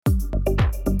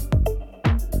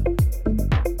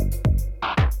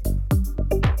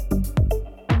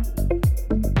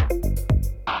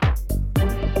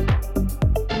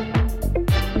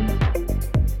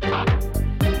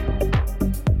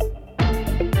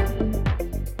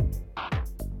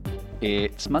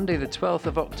It's Monday the 12th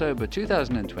of October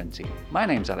 2020. My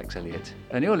name's Alex Elliott,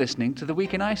 and you're listening to The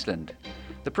Week in Iceland,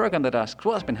 the programme that asks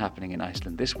what's been happening in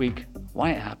Iceland this week, why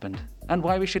it happened, and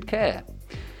why we should care.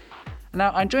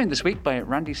 Now, I'm joined this week by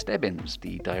Randi Stebbins,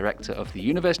 the director of the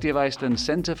University of Iceland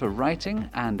Centre for Writing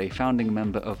and a founding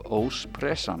member of Ós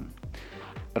Pressan.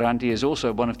 Randi is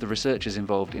also one of the researchers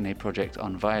involved in a project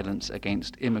on violence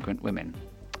against immigrant women.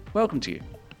 Welcome to you.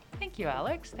 Thank you,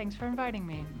 Alex. Thanks for inviting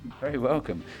me. Very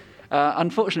welcome.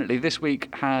 Unfortunately, this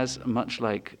week has, much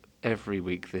like every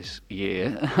week this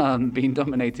year, been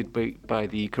dominated by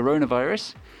the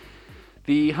coronavirus.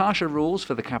 The harsher rules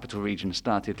for the capital region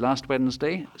started last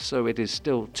Wednesday, so it is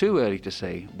still too early to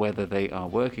say whether they are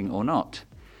working or not.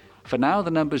 For now,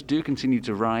 the numbers do continue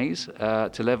to rise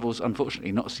to levels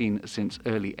unfortunately not seen since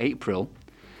early April.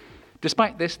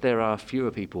 Despite this, there are fewer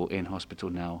people in hospital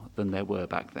now than there were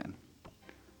back then.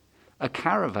 A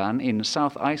caravan in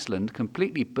South Iceland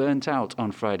completely burnt out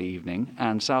on Friday evening,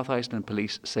 and South Iceland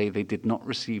police say they did not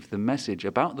receive the message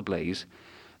about the blaze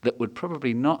that would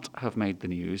probably not have made the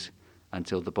news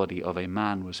until the body of a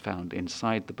man was found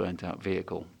inside the burnt-out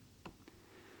vehicle.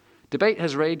 Debate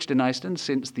has raged in Iceland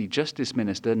since the Justice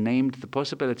Minister named the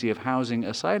possibility of housing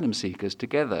asylum seekers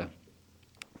together.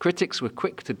 Critics were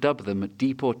quick to dub them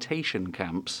deportation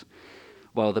camps,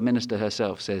 while the minister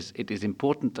herself says it is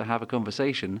important to have a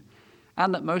conversation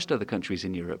and that most other countries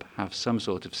in Europe have some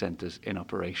sort of centres in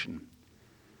operation.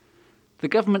 The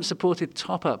government-supported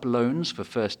top-up loans for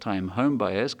first-time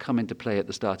homebuyers come into play at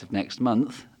the start of next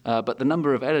month, but the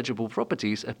number of eligible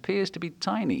properties appears to be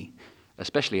tiny,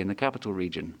 especially in the capital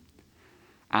region.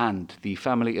 And the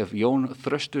family of Jón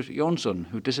Þröstur Jónsson,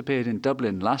 who disappeared in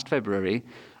Dublin last February,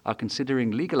 are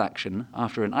considering legal action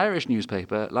after an Irish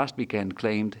newspaper last weekend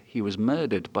claimed he was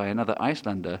murdered by another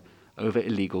Icelander over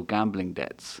illegal gambling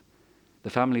debts. The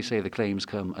family say the claims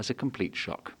come as a complete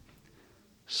shock.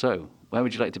 So, where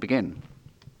would you like to begin?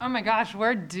 Oh my gosh,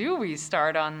 where do we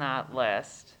start on that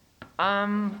list?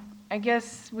 I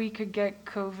guess we could get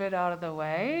COVID out of the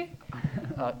way.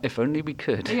 If only we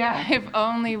could. Yeah, if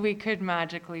only we could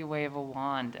magically wave a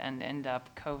wand and end up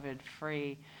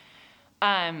COVID-free.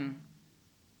 I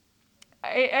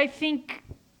think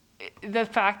the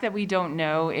fact that we don't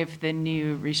know if the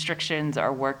new restrictions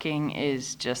are working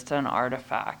is just an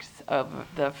artifact of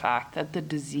the fact that the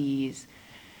disease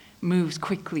moves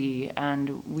quickly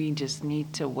and we just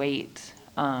need to wait.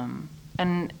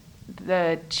 And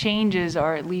the changes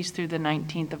are at least through the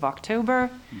 19th of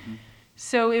October. Mm-hmm.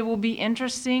 So it will be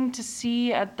interesting to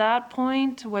see at that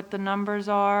point what the numbers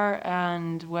are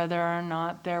and whether or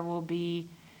not there will be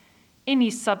any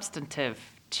substantive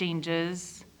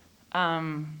changes.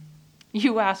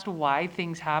 You asked why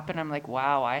things happen. I'm like,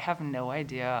 wow, I have no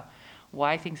idea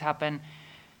why things happen.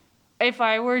 If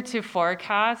I were to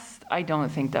forecast, I don't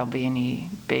think there'll be any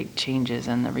big changes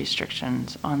in the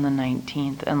restrictions on the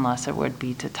 19th, unless it would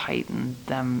be to tighten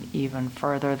them even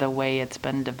further the way it's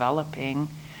been developing,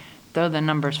 though the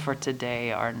numbers for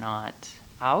today are not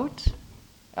out,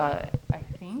 I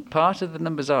think. Part of the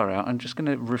numbers are out. I'm just going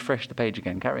to refresh the page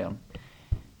again. Carry on.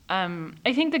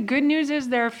 I think the good news is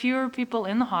there are fewer people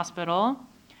in the hospital.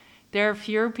 There are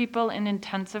fewer people in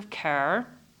intensive care.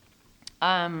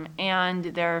 And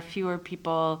there are fewer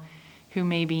people who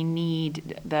maybe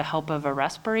need the help of a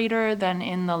respirator than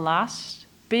in the last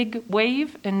big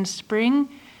wave in spring.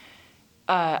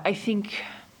 I think,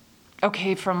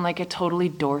 okay, from like a totally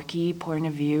dorky point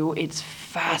of view, it's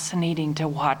fascinating to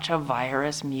watch a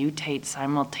virus mutate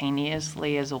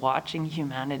simultaneously as watching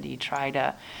humanity try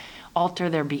to alter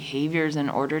their behaviors in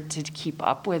order to keep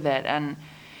up with it. And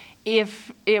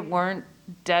if it weren't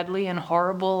deadly and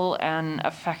horrible and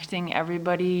affecting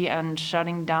everybody and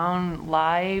shutting down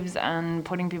lives and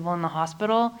putting people in the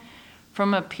hospital,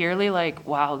 from a purely like,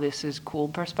 wow, this is cool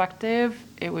perspective,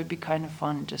 it would be kind of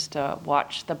fun just to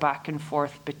watch the back and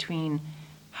forth between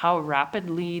how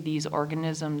rapidly these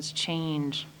organisms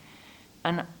change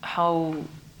and how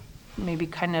maybe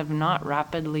kind of not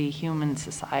rapidly human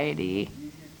society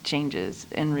changes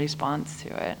in response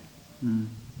to it. Mm.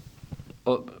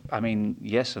 Well, I mean,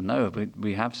 yes and no, but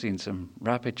we have seen some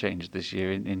rapid change this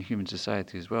year in human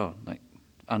society as well, like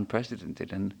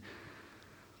unprecedented. And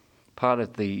part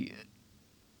of the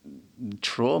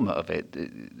trauma of it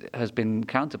has been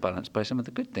counterbalanced by some of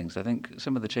the good things. I think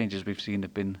some of the changes we've seen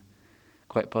have been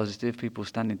quite positive, people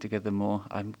standing together more.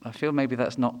 I feel maybe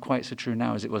that's not quite so true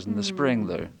now as it was in the spring,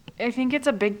 though. I think it's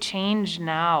a big change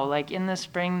now. Like in the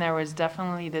spring, there was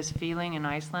definitely this feeling in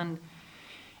Iceland,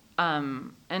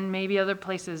 and maybe other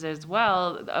places as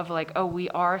well, of like, oh, we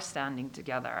are standing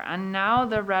together. And now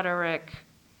the rhetoric,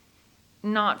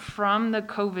 not from the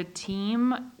COVID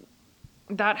team,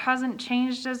 that hasn't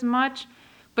changed as much.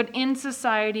 But in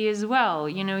society as well,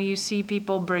 you see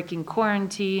people breaking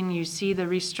quarantine, you see the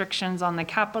restrictions on the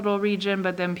capital region,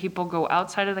 but then people go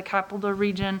outside of the capital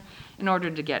region in order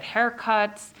to get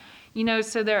haircuts,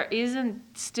 so there isn't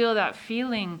still that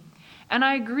feeling. And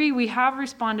I agree, we have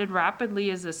responded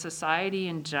rapidly as a society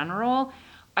in general.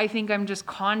 I think I'm just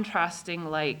contrasting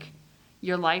like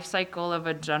your life cycle of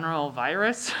a general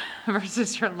virus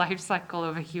versus your life cycle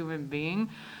of a human being.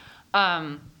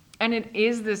 And it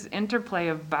is this interplay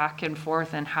of back and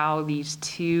forth and how these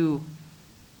two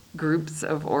groups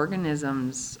of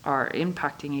organisms are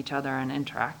impacting each other and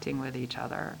interacting with each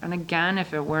other. And again, if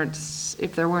there weren't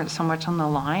so much on the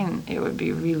line, it would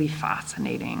be really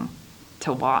fascinating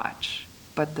to watch.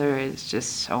 But there is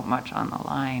just so much on the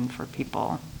line for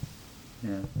people.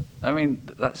 Yeah, I mean,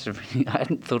 I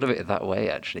hadn't thought of it that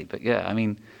way, actually. But yeah, I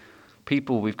mean,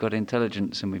 people, we've got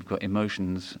intelligence and we've got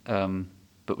emotions,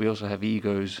 but we also have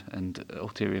egos and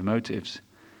ulterior motives,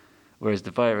 whereas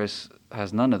the virus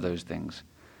has none of those things.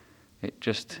 It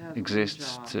just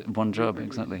exists to one job,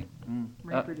 exactly.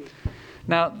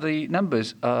 Now, the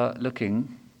numbers are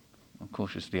looking, I'm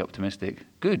cautiously optimistic,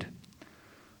 good.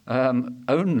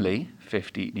 Only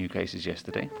 50 new cases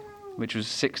yesterday, which was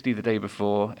 60 the day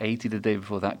before, 80 the day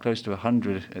before that, close to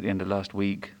 100 at the end of last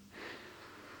week.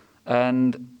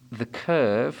 And the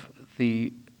curve,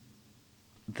 the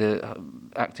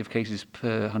active cases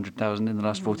per 100,000 in the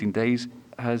last 14 days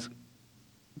has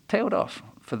tailed off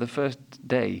for the first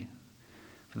day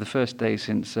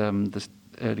since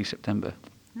early September.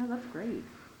 No, that's great.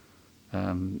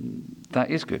 That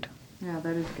is good. Yeah,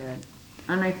 that is good.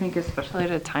 And I think especially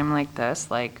at a time like this,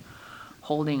 like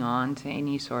holding on to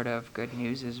any sort of good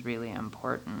news is really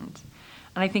important.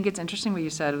 And I think it's interesting what you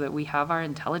said, that we have our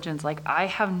intelligence. Like, I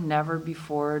have never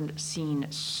before seen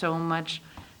so much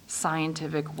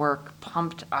scientific work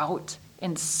pumped out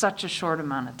in such a short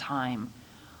amount of time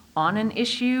on an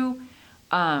issue.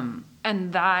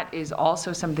 And that is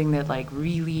also something that like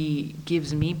really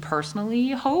gives me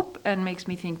personally hope and makes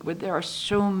me think, well, there are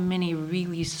so many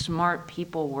really smart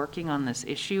people working on this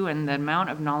issue, and the amount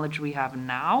of knowledge we have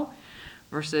now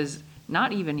versus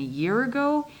not even a year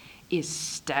ago is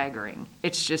staggering.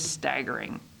 It's just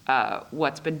staggering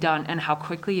what's been done and how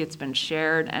quickly it's been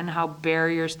shared and how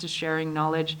barriers to sharing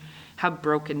knowledge have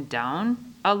broken down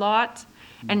a lot.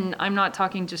 And I'm not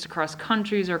talking just across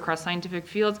countries or across scientific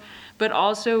fields, but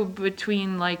also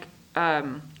between like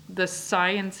the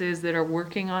sciences that are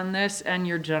working on this and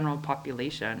your general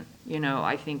population.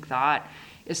 I think that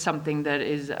is something that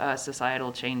is a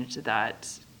societal change that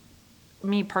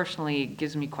me personally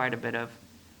gives me quite a bit of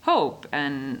hope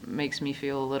and makes me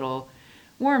feel a little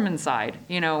warm inside,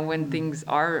 when things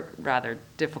are rather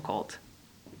difficult.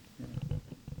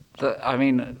 I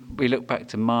mean, we look back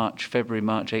to February,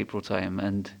 March, April time,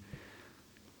 and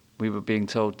we were being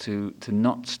told to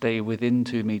not stay within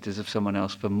 2 meters of someone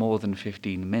else for more than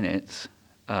 15 minutes,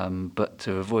 but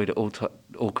to avoid at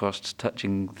all costs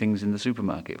touching things in the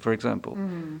supermarket, for example.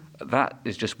 That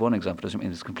is just one example. Doesn't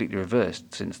mean it's completely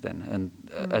reversed since then, and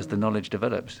as the knowledge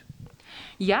develops.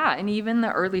 Yeah, and even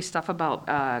the early stuff about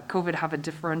COVID have a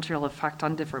differential effect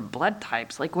on different blood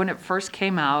types. Like when it first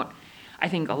came out, I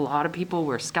think a lot of people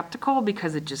were skeptical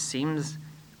because it just seems,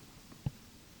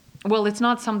 well, it's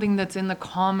not something that's in the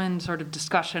common sort of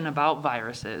discussion about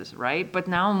viruses, right? But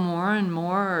now more and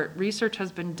more research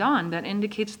has been done that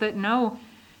indicates that no,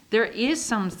 there is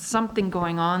something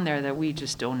going on there that we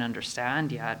just don't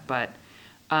understand yet. But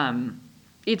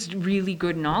it's really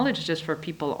good knowledge just for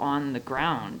people on the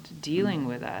ground dealing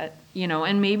with it,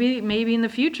 and maybe in the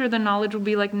future the knowledge will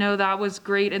be like, no, that was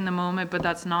great in the moment, but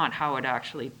that's not how it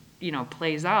actually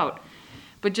plays out.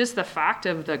 But just the fact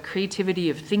of the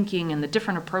creativity of thinking and the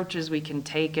different approaches we can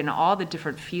take and all the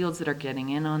different fields that are getting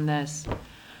in on this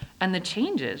and the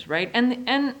changes, right?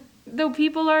 And though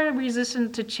people are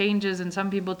resistant to changes and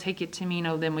some people take it to mean,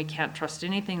 then we can't trust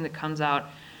anything that comes out,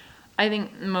 I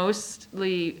think most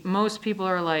people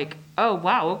are like, oh,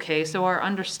 wow, okay, so our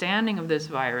understanding of this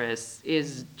virus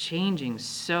is changing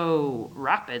so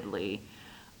rapidly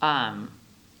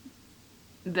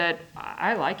that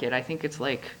I like it. I think it's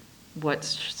like what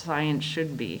science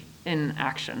should be in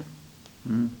action.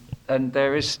 And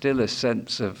there is still a certain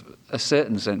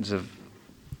sense of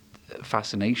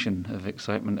fascination, of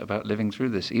excitement about living through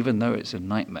this, even though it's a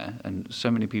nightmare and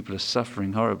so many people are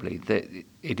suffering horribly, that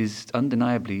it is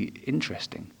undeniably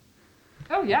interesting.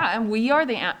 Oh yeah, and we are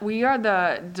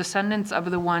the descendants of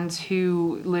the ones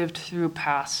who lived through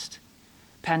past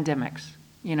pandemics.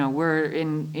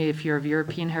 If you're of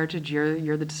European heritage,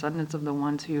 you're the descendants of the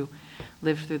ones who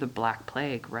lived through the Black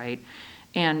Plague, right?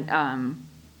 And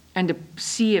and to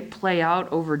see it play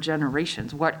out over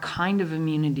generations. What kind of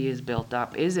immunity is built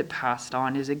up? Is it passed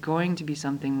on? Is it going to be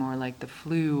something more like the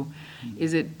flu?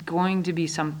 Is it going to be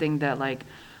something that like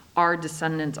our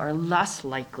descendants are less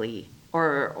likely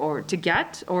or to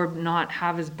get or not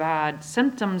have as bad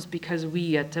symptoms because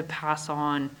we get to pass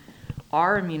on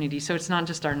our immunity? So it's not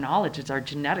just our knowledge, it's our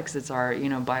genetics, it's our,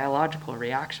 biological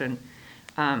reaction.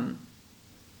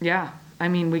 Yeah, I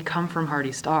mean, we come from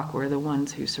hardy stock. We're the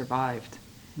ones who survived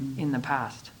in the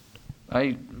past.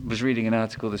 I was reading an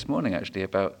article this morning actually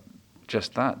about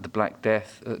just that, the Black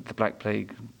Death, the Black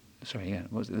Plague,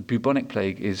 the bubonic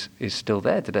plague is still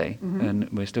there today, and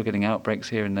we're still getting outbreaks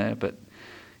here and there, but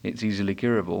it's easily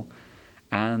curable.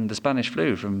 And the Spanish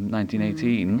flu from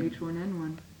 1918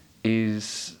 H1N1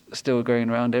 is still going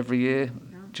around every year,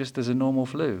 just as a normal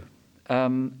flu.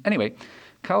 Anyway,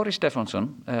 Kári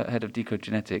Stefánsson, head of Decode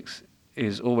Genetics,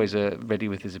 is always ready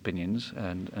with his opinions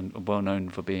and well known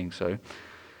for being so.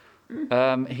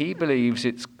 He believes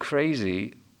it's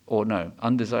crazy, or no,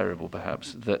 undesirable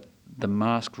perhaps, that the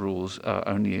mask rules are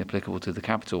only applicable to the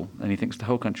capital, and he thinks the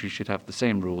whole country should have the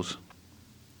same rules.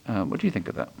 What do you think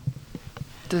of that?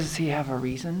 Does he have a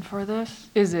reason for this?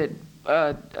 Is it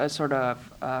a sort of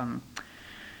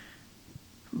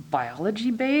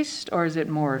biology-based, or is it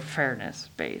more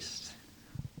fairness-based?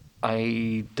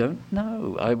 I don't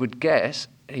know. I would guess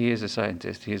he is a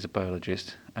scientist, he is a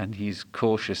biologist, and he's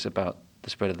cautious about the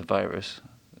spread of the virus,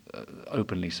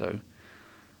 openly so.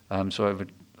 So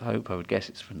I would guess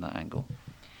it's from that angle.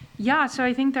 Yeah, so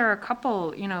I think there are a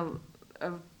couple,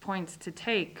 of points to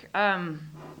take.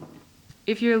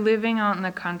 If you're living out in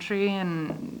the country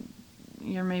and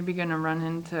you're maybe going to run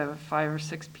into 5 or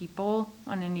 6 people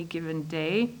on any given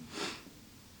day,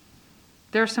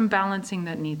 there's some balancing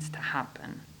that needs to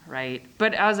happen, right?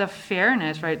 But as a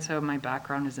fairness, right, so my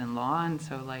background is in law, and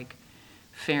so like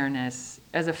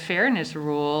as a fairness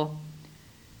rule,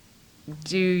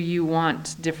 do you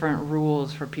want different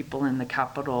rules for people in the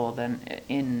capital than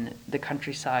in the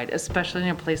countryside, especially in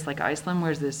a place like Iceland, where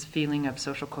there's this feeling of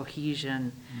social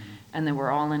cohesion, and then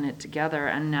we're all in it together,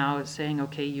 and now it's saying,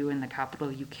 okay, you in the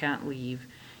capital, you can't leave,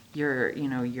 you're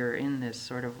in this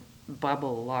sort of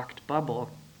locked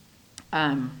bubble.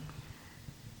 I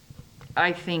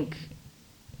think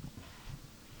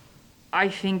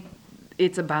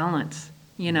it's a balance,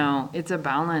 it's a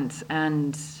balance,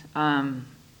 and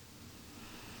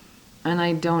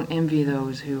I don't envy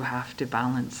those who have to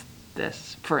balance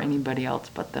this for anybody else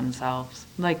but themselves.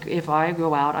 Like, if I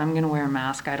go out, I'm going to wear a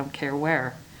mask, I don't care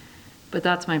where. But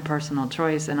that's my personal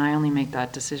choice, and I only make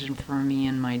that decision for me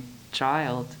and my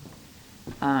child.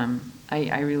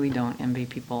 I really don't envy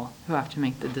people who have to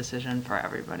make the decision for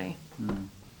everybody.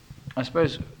 I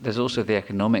suppose there's also the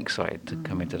economic side to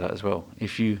come into that as well.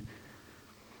 If you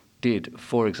did,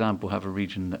 for example, have a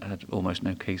region that had almost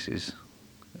no cases,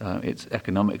 it's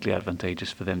economically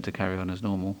advantageous for them to carry on as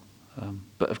normal.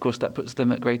 But of course that puts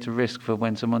them at greater risk for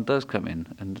when someone does come in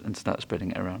and start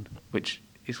spreading it around, which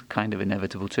is kind of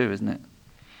inevitable too, isn't it?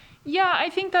 Yeah, I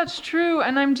think that's true.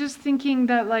 And I'm just thinking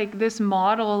that like this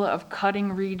model of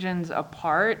cutting regions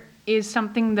apart is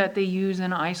something that they use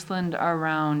in Iceland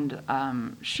around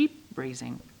sheep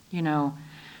raising,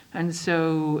 And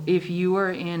so if you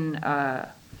are in, oh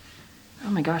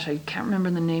my gosh, I can't remember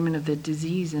the name of the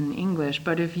disease in English,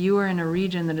 but if you are in a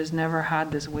region that has never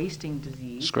had this wasting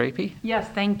disease. Scrapie? Yes,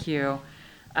 thank you.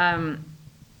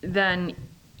 Then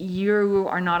you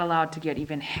are not allowed to get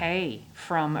even hay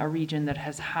from a region that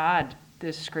has had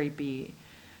this scrapie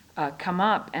come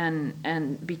up,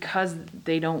 and because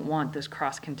they don't want this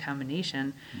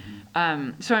cross-contamination.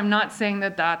 So I'm not saying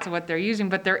that that's what they're using,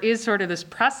 but there is sort of this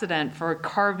precedent for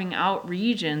carving out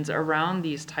regions around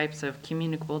these types of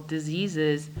communicable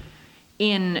diseases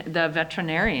in the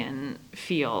veterinarian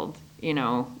field,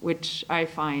 which I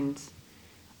find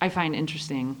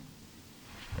interesting.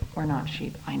 We're not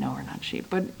sheep. I know we're not sheep,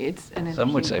 but it's an interesting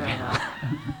Some would say.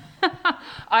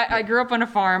 I grew up on a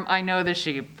farm. I know the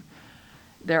sheep.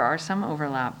 There are some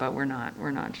overlap, but we're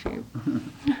not sheep.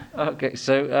 Okay,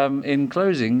 so in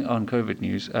closing on COVID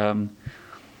news,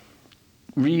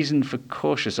 reason for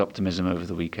cautious optimism over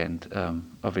the weekend.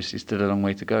 Obviously, still a long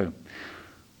way to go.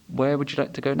 Where would you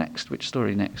like to go next? Which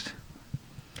story next?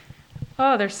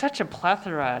 Oh, there's such a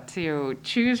plethora to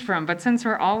choose from. But since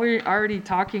we're already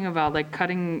talking about like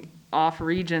cutting off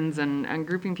regions and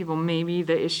grouping people, maybe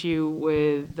the issue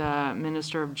with the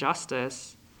Minister of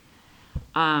Justice.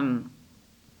 And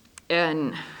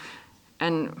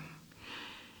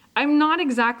I'm not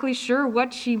exactly sure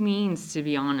what she means, to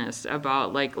be honest,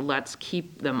 about like, let's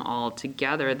keep them all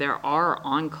together. There are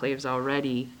enclaves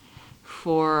already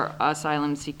for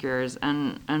asylum seekers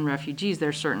and refugees.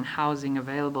 There's certain housing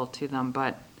available to them,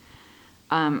 but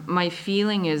my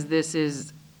feeling is this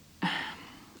is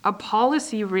a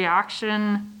policy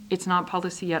reaction. It's not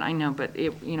policy yet, I know, but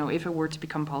if it were to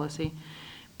become policy,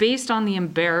 based on the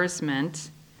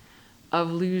embarrassment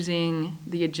of losing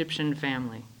the Egyptian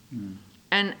family.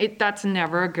 And that's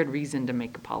never a good reason to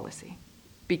make a policy,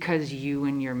 because you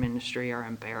and your ministry are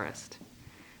embarrassed.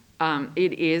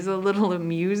 It is a little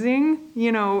amusing,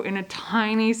 in a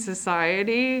tiny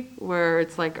society where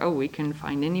it's like, oh, we can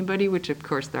find anybody, which of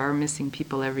course there are missing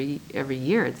people every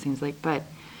year, it seems like. But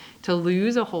to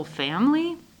lose a whole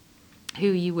family who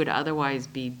you would otherwise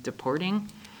be deporting,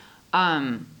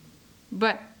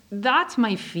 but that's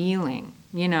my feeling,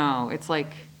 it's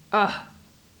like,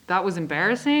 that was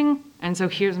embarrassing, and so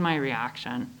here's my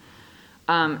reaction.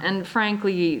 And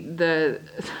frankly, the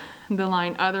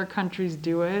line, other countries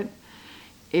do it,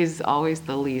 is always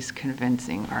the least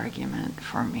convincing argument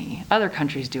for me. Other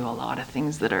countries do a lot of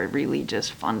things that are really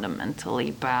just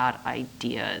fundamentally bad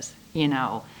ideas,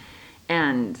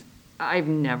 and I've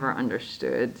never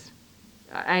understood.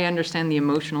 I understand the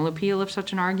emotional appeal of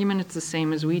such an argument. It's the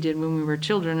same as we did when we were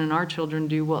children, and our children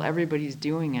do, well, everybody's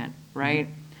doing it, right?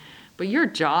 But your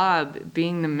job,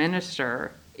 being the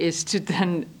minister, is to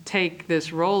then take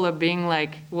this role of being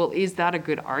like, well, is that a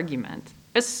good argument?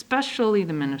 Especially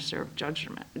the minister of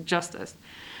justice.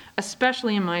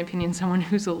 Especially, in my opinion, someone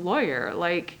who's a lawyer.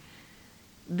 Like,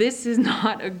 this is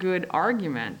not a good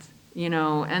argument,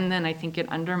 and then I think it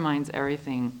undermines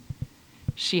everything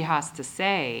she has to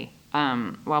say.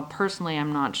 Well, personally,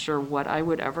 I'm not sure what I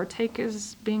would ever take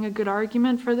as being a good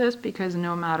argument for this, because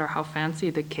no matter how fancy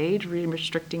the cage,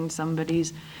 restricting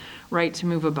somebody's right to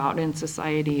move about in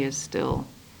society is still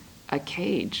a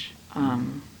cage.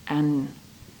 And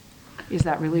is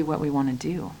that really what we want to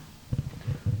do?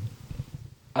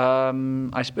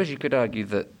 I suppose you could argue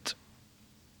that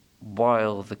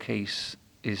while the case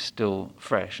is still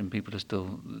fresh and people are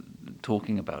still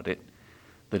talking about it,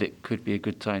 that it could be a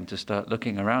good time to start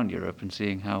looking around Europe and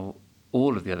seeing how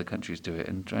all of the other countries do it,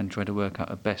 and try to work out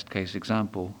a best case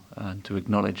example, and to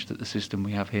acknowledge that the system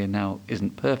we have here now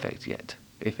isn't perfect yet,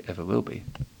 if it ever will be.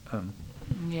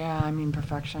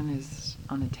 Perfection is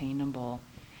unattainable.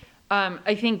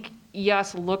 I think,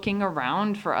 yes, looking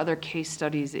around for other case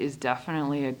studies is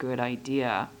definitely a good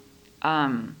idea.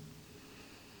 But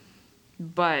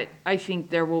I think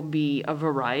there will be a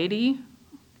variety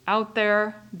out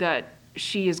there that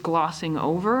she is glossing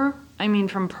over.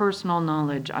 From personal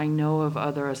knowledge, I know of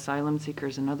other asylum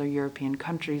seekers in other European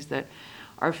countries that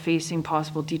are facing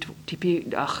possible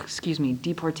deportation,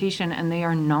 and they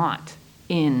are not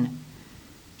in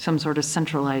some sort of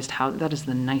centralized house. That is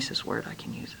the nicest word I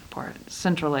can use for it.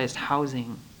 Centralized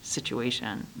housing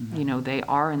situation. They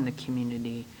are in the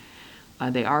community.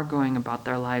 They are going about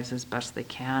their lives as best they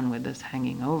can with this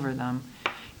hanging over them.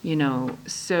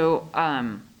 So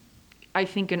I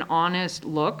think an honest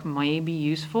look may be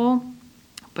useful,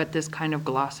 but this kind of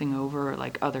glossing over,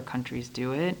 like other countries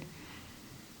do it,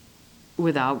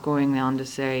 without going on to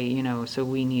say, so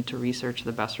we need to research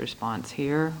the best response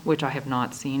here, which I have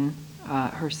not seen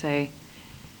her say,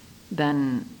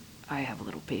 then I have a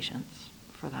little patience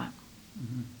for that.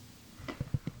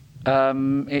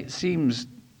 It seems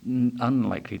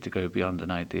unlikely to go beyond an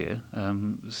idea,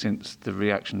 since the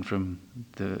reaction from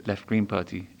the Left Green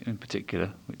Party in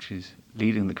particular, which is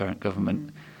leading the current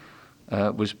government,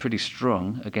 was pretty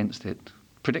strong against it.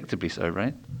 Predictably so,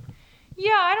 right?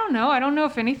 Yeah, I don't know. I don't know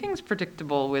if anything's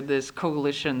predictable with this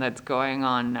coalition that's going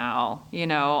on now.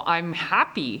 I'm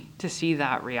happy to see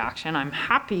that reaction. I'm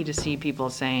happy to see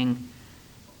people in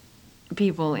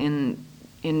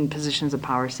positions of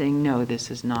power saying, no, this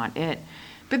is not it.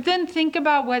 But then think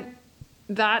about what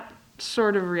that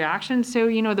sort of reaction. So,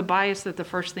 the bias that the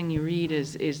first thing you read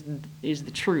is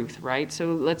the truth, right?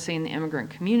 So let's say in the immigrant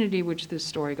community, which this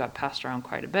story got passed around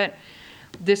quite a bit,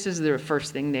 this is the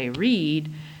first thing they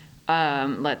read.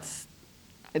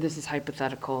 This is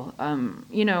hypothetical,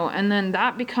 and then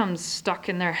that becomes stuck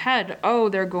in their head. Oh,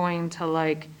 they're going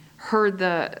to herd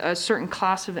a certain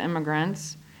class of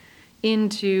immigrants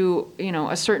into,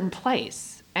 a certain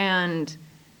place. And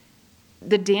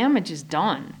the damage is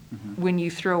done when you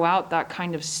throw out that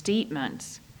kind of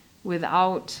statement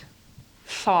without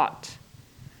thought.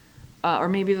 Or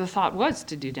maybe the thought was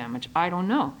to do damage. I don't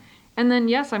know. And then,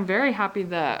 yes, I'm very happy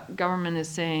the government is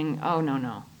saying, oh,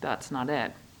 no, that's not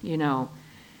it,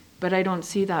 But I don't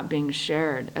see that being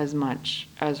shared as much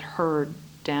as her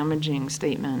damaging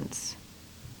statements,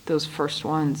 those first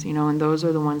ones, and those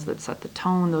are the ones that set the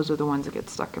tone. Those are the ones that get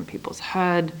stuck in people's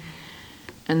head.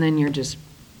 And then you're just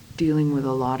dealing with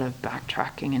a lot of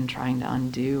backtracking and trying to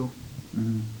undo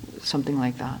something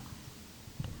like that.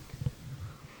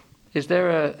 Is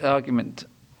there an argument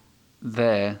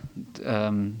there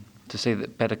to say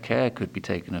that better care could be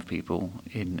taken of people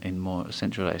in more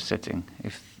centralised setting?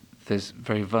 If there's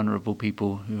very vulnerable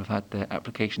people who have had their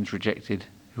applications rejected,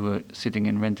 who are sitting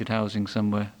in rented housing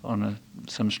somewhere on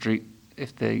some street,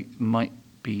 if they might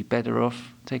be better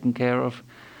off taken care of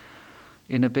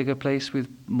in a bigger place with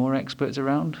more experts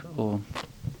around, or?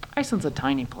 Iceland's a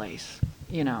tiny place,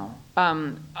 you know.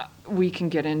 We can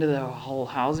get into the whole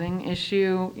housing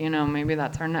issue, you know, maybe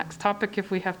that's our next topic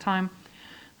if we have time.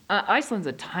 Iceland's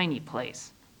a tiny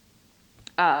place.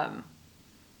 The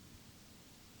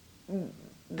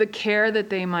care that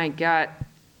they might get,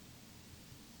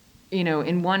 you know,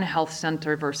 in one health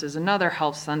center versus another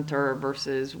health center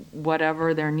versus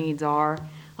whatever their needs are,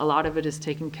 a lot of it is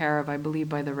taken care of, I believe,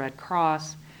 by the Red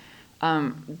Cross.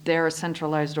 They're a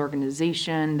centralized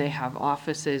organization. They have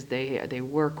offices. They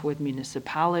work with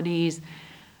municipalities.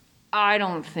 I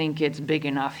don't think it's big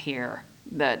enough here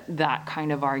that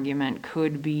kind of argument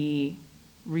could be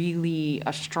really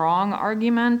a strong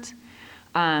argument.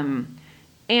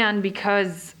 And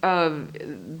because of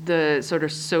the sort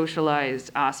of socialized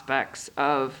aspects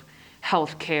of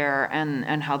healthcare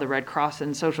and how the Red Cross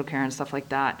and social care and stuff like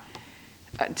that,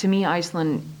 to me,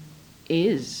 Iceland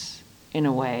is, in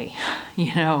a way,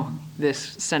 you know, this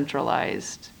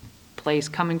centralized place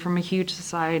coming from a huge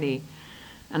society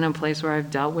and a place where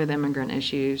I've dealt with immigrant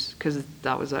issues because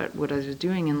that was what I was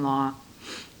doing in law.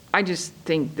 I just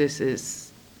think this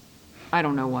is, I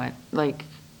don't know what, like,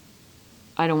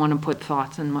 I don't want to put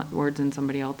thoughts and words in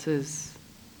somebody else's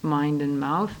mind and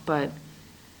mouth, but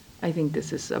I think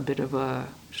this is a bit of a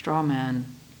straw man,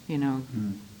 you know,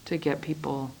 to get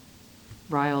people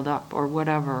riled up or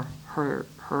whatever her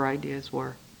ideas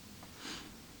were.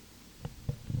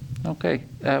 Okay,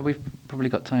 we've probably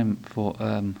got time for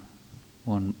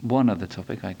one other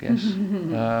topic, I guess.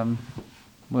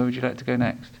 Where would you like to go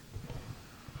next?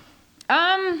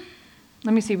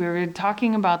 Let me see, we were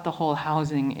talking about the whole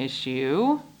housing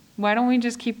issue. Why don't we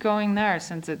just keep going there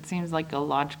since it seems like a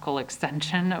logical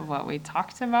extension of what we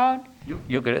talked about?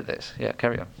 You're good at this. Yeah,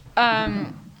 carry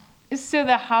on. So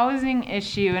the housing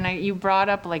issue, and you brought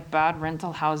up like bad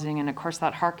rental housing, and of course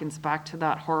that harkens back to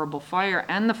that horrible fire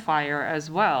and the fire as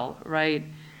well, right?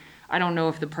 I don't know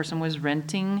if the person was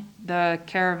renting the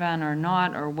caravan or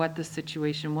not, or what the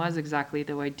situation was exactly,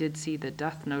 though I did see the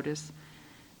death notice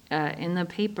in the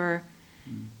paper.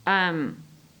 Well,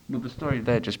 the story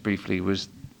there, just briefly, was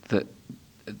that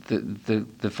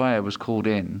the fire was called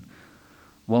in,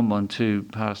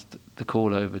 112 passed the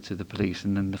call over to the police,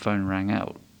 and then the phone rang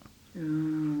out.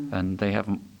 And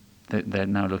they're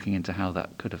now looking into how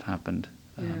that could have happened.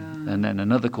 And then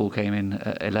another call came in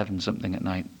at 11 something at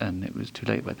night, and it was too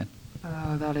late by then.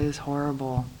 Oh, that is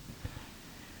horrible.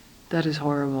 That is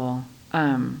horrible.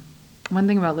 One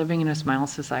thing about living in a smile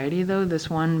society, though, this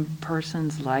one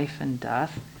person's life and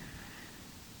death,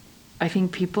 I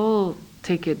think people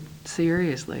take it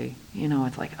seriously. You know,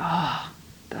 it's like, oh,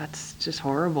 that's just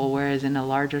horrible. Whereas in a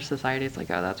larger society, it's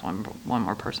like, oh, that's one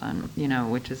more person, you know,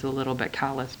 which is a little bit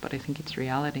callous, but I think it's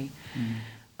reality.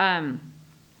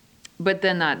 But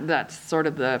then that's sort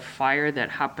of the fire that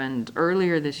happened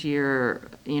earlier this year,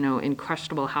 you know, in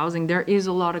questionable housing. There is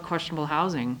a lot of questionable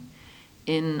housing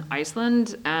in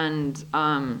Iceland, and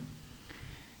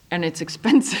it's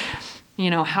expensive. You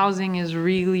know, housing is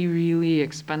really, really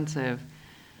expensive.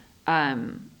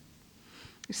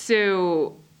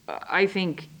 So I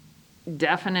think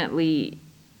definitely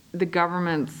the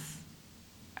government's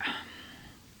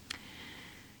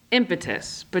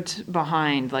impetus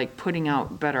behind like putting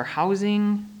out better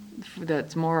housing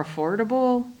that's more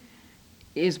affordable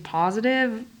is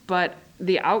positive, but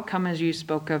the outcome, as you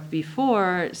spoke of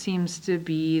before, seems to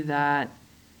be that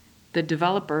the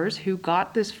developers who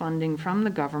got this funding from the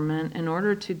government in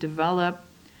order to develop,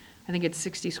 I think it's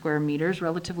 60 square meters,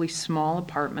 relatively small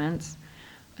apartments.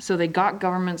 So they got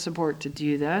government support to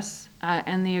do this,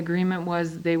 and the agreement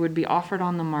was they would be offered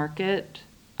on the market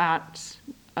at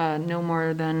no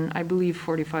more than, I believe,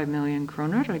 45 million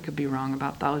kroner. I could be wrong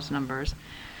about those numbers.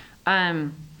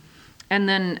 And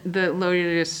then the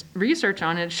latest research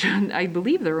on it showed, I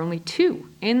believe there are only 2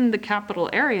 in the capital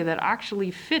area that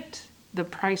actually fit the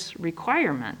price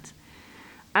requirement.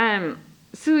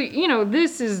 So, you know,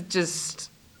 this is just,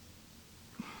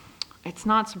 it's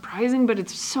not surprising, but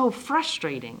it's so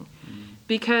frustrating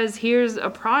because here's a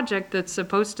project that's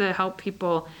supposed to help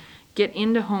people get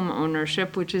into home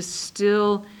ownership, which is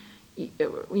still,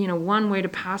 one way to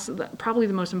probably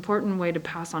the most important way to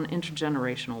pass on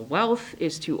intergenerational wealth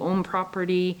is to own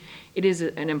property. It is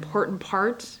an important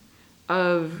part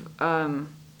of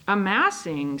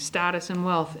amassing status and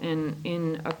wealth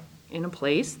in a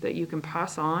place that you can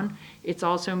pass on. It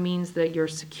also means that you're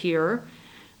secure.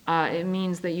 It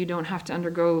means that you don't have to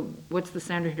undergo, what's the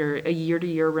standard here, a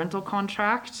year-to-year rental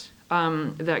contract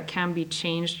that can be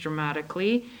changed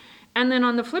dramatically. And then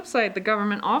on the flip side, the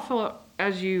government also,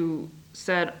 as you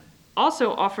said,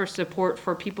 also offers support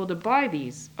for people to buy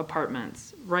these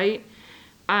apartments, right?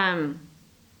 And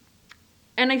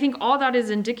I think all that is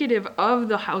indicative of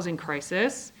the housing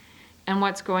crisis and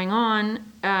what's going on.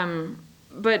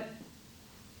 But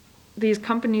these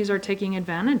companies are taking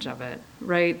advantage of it,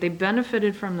 right? They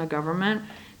benefited from the government.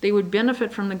 They would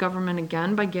benefit from the government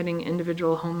again by getting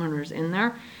individual homeowners in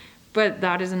there, but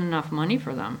that isn't enough money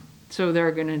for them. So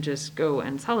they're going to just go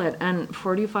and sell it. And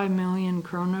 45 million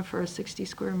krona for a 60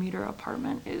 square meter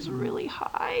apartment is really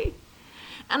high.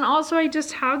 And also I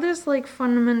just have this like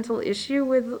fundamental issue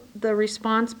with the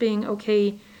response being,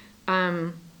 okay,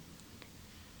 you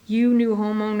new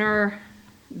homeowner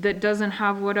that doesn't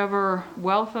have whatever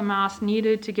wealth amassed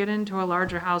needed to get into a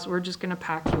larger house, we're just going to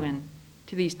pack you in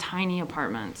to these tiny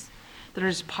apartments that are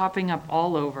just popping up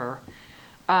all over.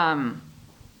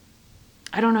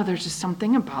 I don't know, there's just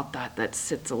something about that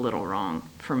sits a little wrong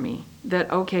for me.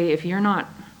 That, okay, if you're not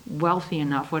wealthy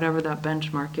enough, whatever that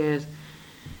benchmark is,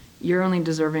 you're only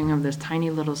deserving of this tiny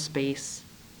little space,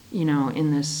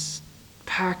 in this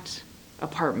packed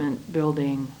apartment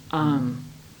building.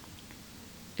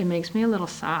 It makes me a little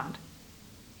sad,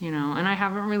 and I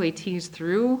haven't really teased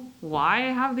through why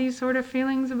I have these sort of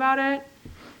feelings about it,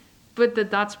 but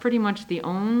that's pretty much the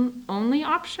only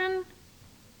option,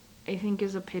 I think,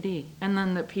 is a pity. And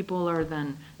then that people are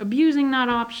then abusing that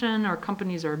option, or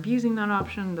companies are abusing that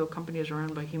option, though companies are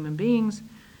run by human beings.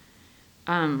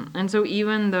 And so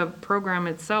even the program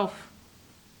itself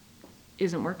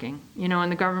isn't working,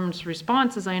 and the government's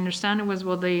response, as I understand it, was,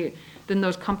 well, then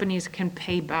those companies can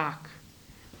pay back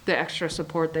the extra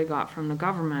support they got from the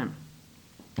government.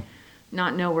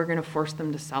 Not, no, we're going to force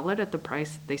them to sell it at the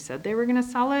price they said they were going to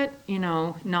sell it.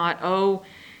 Not,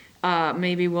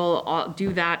 maybe we'll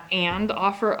do that and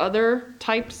offer other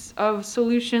types of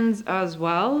solutions as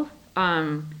well.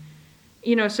 So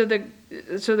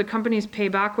the companies pay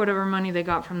back whatever money they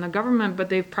got from the government, but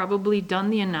they've probably done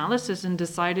the analysis and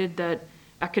decided that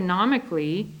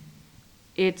economically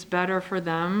it's better for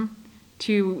them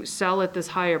to sell at this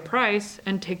higher price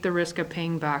and take the risk of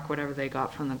paying back whatever they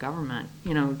got from the government.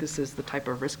 This is the type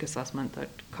of risk assessment that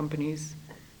companies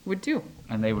would do.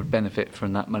 And they would benefit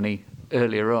from that money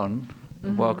earlier on,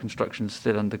 while construction's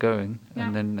still undergoing,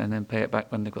 and then pay it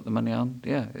back when they've got the money on.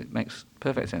 Yeah, it makes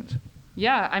perfect sense.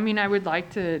 Yeah, I mean, I would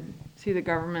like to see the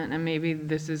government, and maybe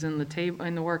this is in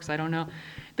the works, I don't know.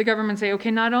 The government say, okay,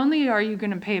 not only are you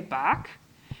going to pay it back,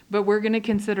 but we're going to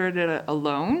consider it a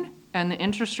loan. And the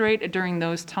interest rate during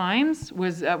those times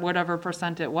was at whatever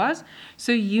percent it was.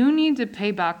 So you need to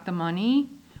pay back the money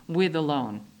with a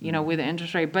loan, with the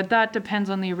interest rate. But that depends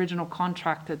on the original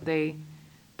contract that they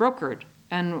brokered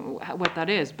and what that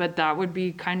is. But that would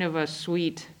be kind of a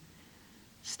sweet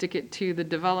stick it to the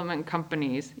development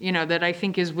companies, that I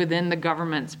think is within the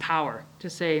government's power to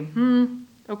say,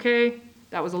 okay,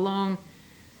 that was a loan.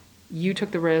 You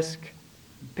took the risk.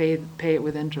 Pay it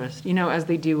with interest, as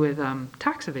they do with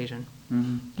tax evasion.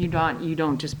 You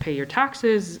don't just pay your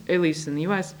taxes, at least in the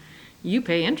U.S., you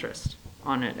pay interest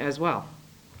on it as well,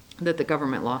 that the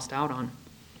government lost out on.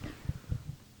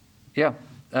 Yeah.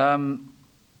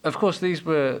 Of course, these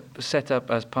were set up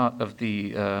as part of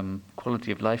the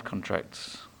quality of life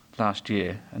contracts last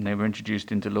year, and they were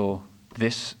introduced into law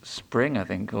this spring, I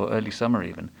think, or early summer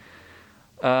even.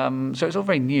 So it's all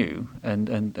very new,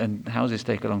 and houses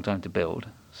take a long time to build.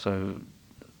 So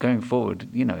going forward,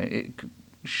 it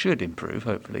should improve,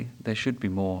 hopefully. There should be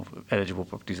more eligible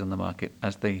properties on the market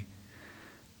as they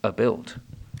are built.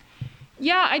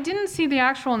 Yeah, I didn't see the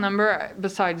actual number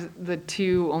besides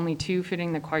only two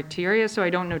fitting the criteria, so I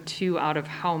don't know two out of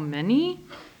how many.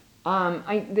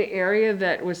 The area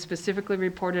that was specifically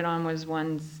reported on was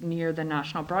ones near the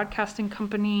National Broadcasting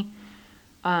Company.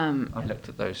 I looked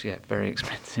at those, very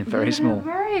expensive, very small.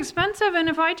 Very expensive, and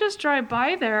if I just drive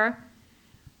by there,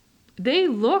 they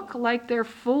look like they're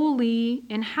fully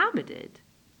inhabited,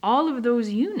 all of those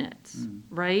units,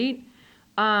 right?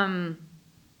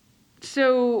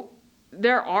 So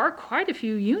there are quite a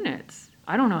few units.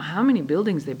 I don't know how many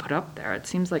buildings they put up there. It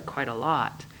seems like quite a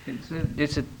lot.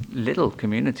 It's a little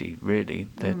community, really.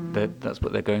 That's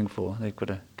what they're going for. They've got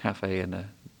a cafe and a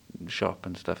shop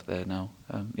and stuff there now.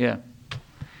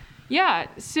 Yeah,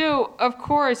 so of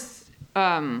course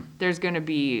there's going to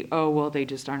be, they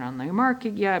just aren't on the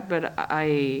market yet, but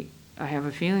I have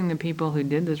a feeling the people who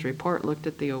did this report looked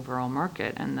at the overall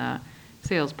market and the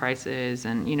sales prices,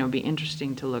 and be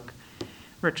interesting to look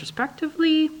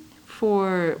retrospectively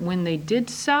for when they did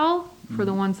sell, for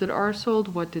the ones that are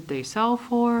sold, what did they sell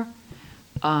for?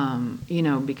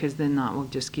 Because then that will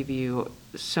just give you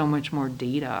so much more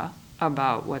data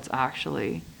about what's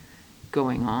actually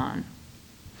going on.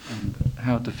 And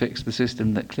how to fix the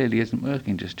system that clearly isn't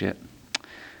working just yet.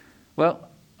 Well,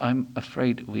 I'm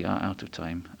afraid we are out of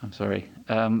time. I'm sorry.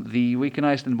 The Week in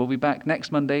Iceland will be back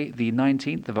next Monday, the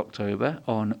 19th of October,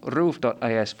 on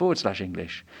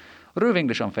ruv.is/English. RÚV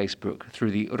English on Facebook, through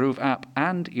the RÚV app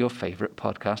and your favourite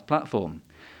podcast platform.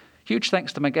 Huge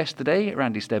thanks to my guest today,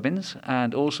 Randi Stebbins,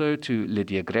 and also to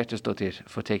Lydía Grétarsdóttir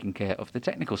for taking care of the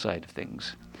technical side of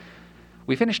things.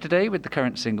 We finish today with the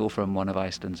current single from one of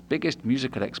Iceland's biggest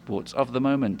musical exports of the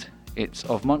moment. It's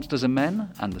Of Monsters and Men,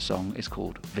 and the song is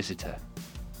called Visitor.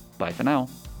 Bye for now.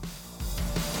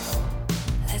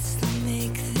 Let's not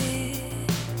make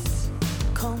this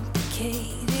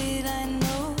complicated, I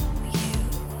know you.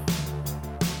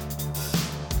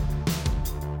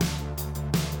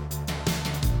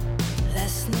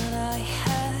 Last night I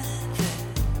had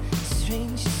the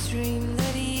strangest dream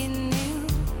that you knew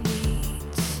me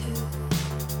too.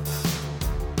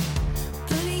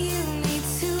 But you need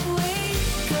to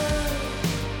wake up,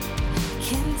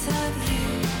 can't have you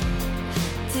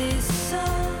disappear.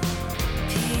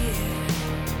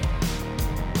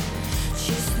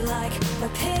 Just like my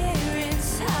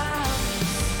parents'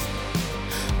 house,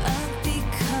 I've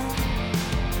become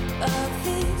a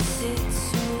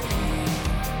visitor.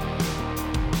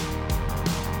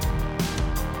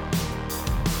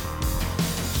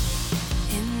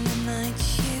 In the night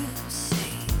you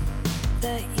say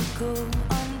that you go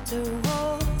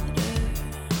underwater.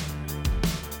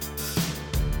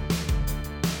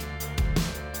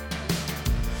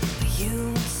 You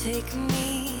won't take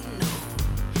me, no.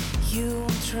 You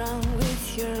won't drown with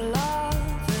your lover.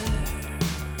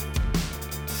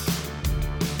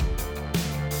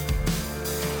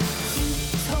 You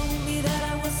told me that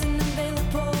I wasn't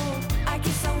available. I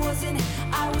guess I wasn't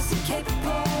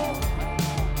capable.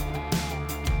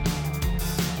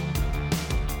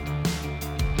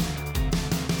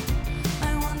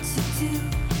 I want to do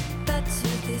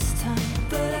better this time,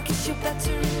 but I guess you're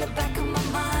better in the back of my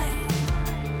mind.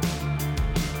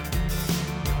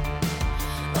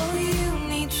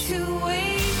 To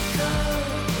wake up,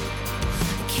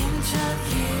 I can't have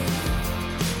you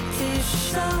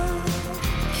disappear.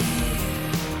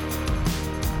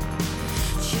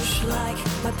 Just like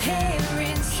my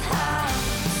parents'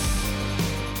 house,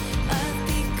 I've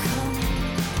become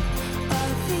a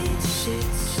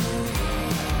visitor.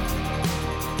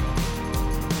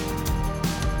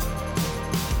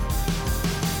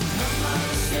 My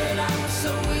mother said I was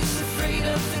always afraid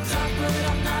of the dark, but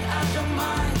I'm not out of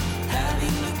mind.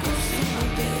 Having the ghost in my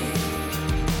bed.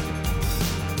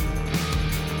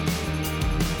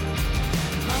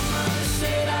 My mother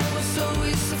said I was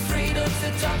always afraid of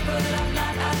the dark, but I'm